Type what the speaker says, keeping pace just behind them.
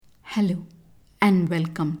Hello and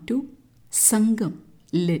welcome to Sangam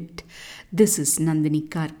Lit. This is Nandini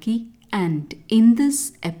Karki, and in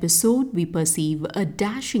this episode we perceive a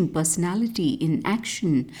dashing personality in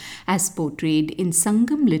action as portrayed in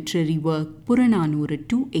Sangam Literary work Puranaanooru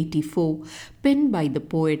 284, penned by the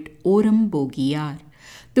poet Orambokiyaar.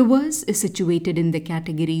 The verse is situated in the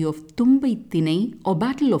category of Thumbai Thinai or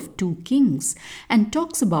Battle of Two Kings and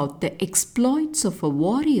talks about the exploits of a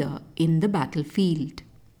warrior in the battlefield.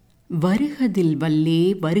 வருகதில் வல்லே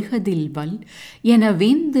வருகதில் வல் என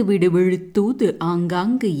வேந்து விடுவிழுத்தூது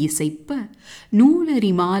ஆங்காங்கு இசைப்ப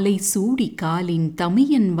நூலரி மாலை சூடி காலின்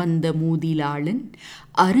தமியன் வந்த மூதிலாளன்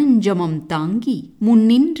அரஞ்சமம் தாங்கி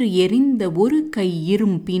முன்னின்று எரிந்த ஒரு கை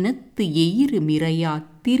இரும்பினத்து எயிறு மிரையா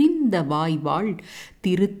திரிந்த வாய்வாள்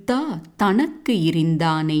திருத்தா தனக்கு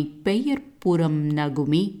இருந்தானை பெயர்ப்புறம்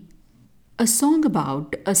நகுமே. A song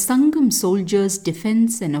about a Sangam soldier's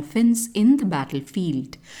defense and offense in the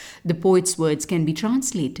battlefield. The poet's words can be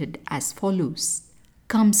translated as follows.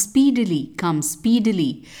 Come speedily,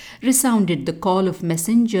 resounded the call of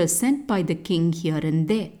messengers sent by the king here and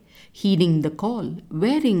there. Heeding the call,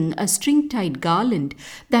 wearing a string-tied garland,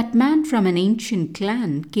 that man from an ancient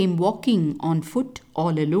clan came walking on foot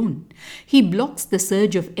all alone. He blocks the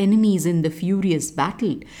surge of enemies in the furious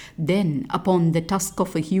battle. Then, upon the tusk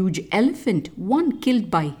of a huge elephant, one killed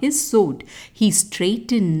by his sword, he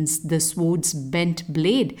straightens the sword's bent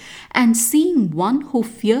blade, and seeing one who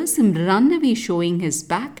fears him run away showing his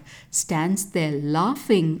back, stands there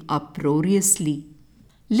laughing uproariously.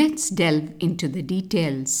 Let's delve into the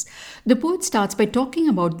details. The poet starts by talking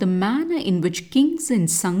about the manner in which kings in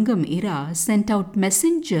Sangam era sent out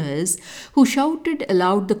messengers who shouted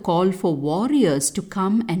aloud the call for warriors to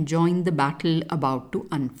come and join the battle about to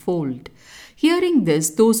unfold. Hearing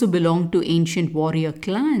this, those who belonged to ancient warrior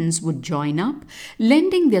clans would join up,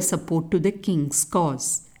 lending their support to the king's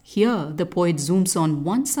cause. Here, the poet zooms on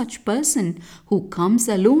one such person who comes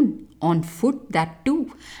alone, on foot that too,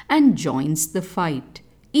 and joins the fight.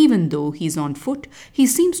 Even though he's on foot, he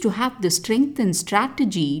seems to have the strength and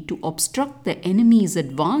strategy to obstruct the enemy's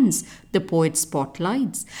advance, the poet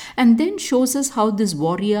spotlights, and then shows us how this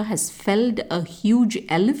warrior has felled a huge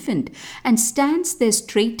elephant and stands there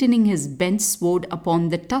straightening his bent sword upon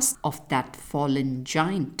the tusk of that fallen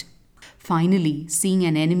giant. Finally, seeing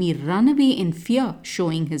an enemy run away in fear,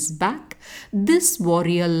 showing his back, this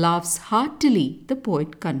warrior laughs heartily, the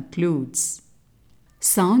poet concludes.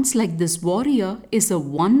 Sounds like this warrior is a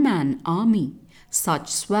one-man army. Such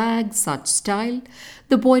swag, such style,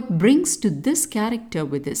 the poet brings to this character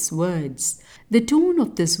with his words. The tone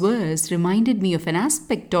of this verse reminded me of an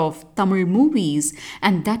aspect of Tamil movies,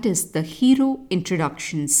 and that is the hero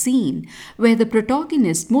introduction scene, where the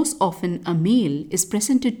protagonist, most often a male, is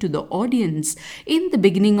presented to the audience in the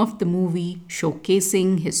beginning of the movie,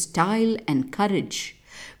 showcasing his style and courage.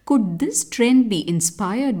 Could this trend be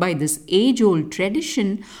inspired by this age-old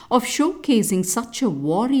tradition of showcasing such a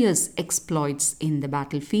warrior's exploits in the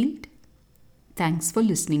battlefield? Thanks for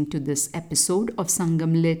listening to this episode of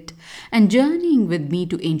Sangam Lit and journeying with me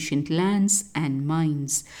to ancient lands and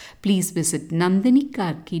minds. Please visit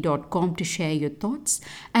nandinikarki.com to share your thoughts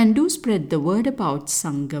and do spread the word about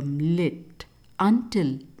Sangam Lit.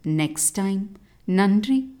 Until next time,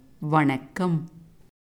 Nandri Vanakkam.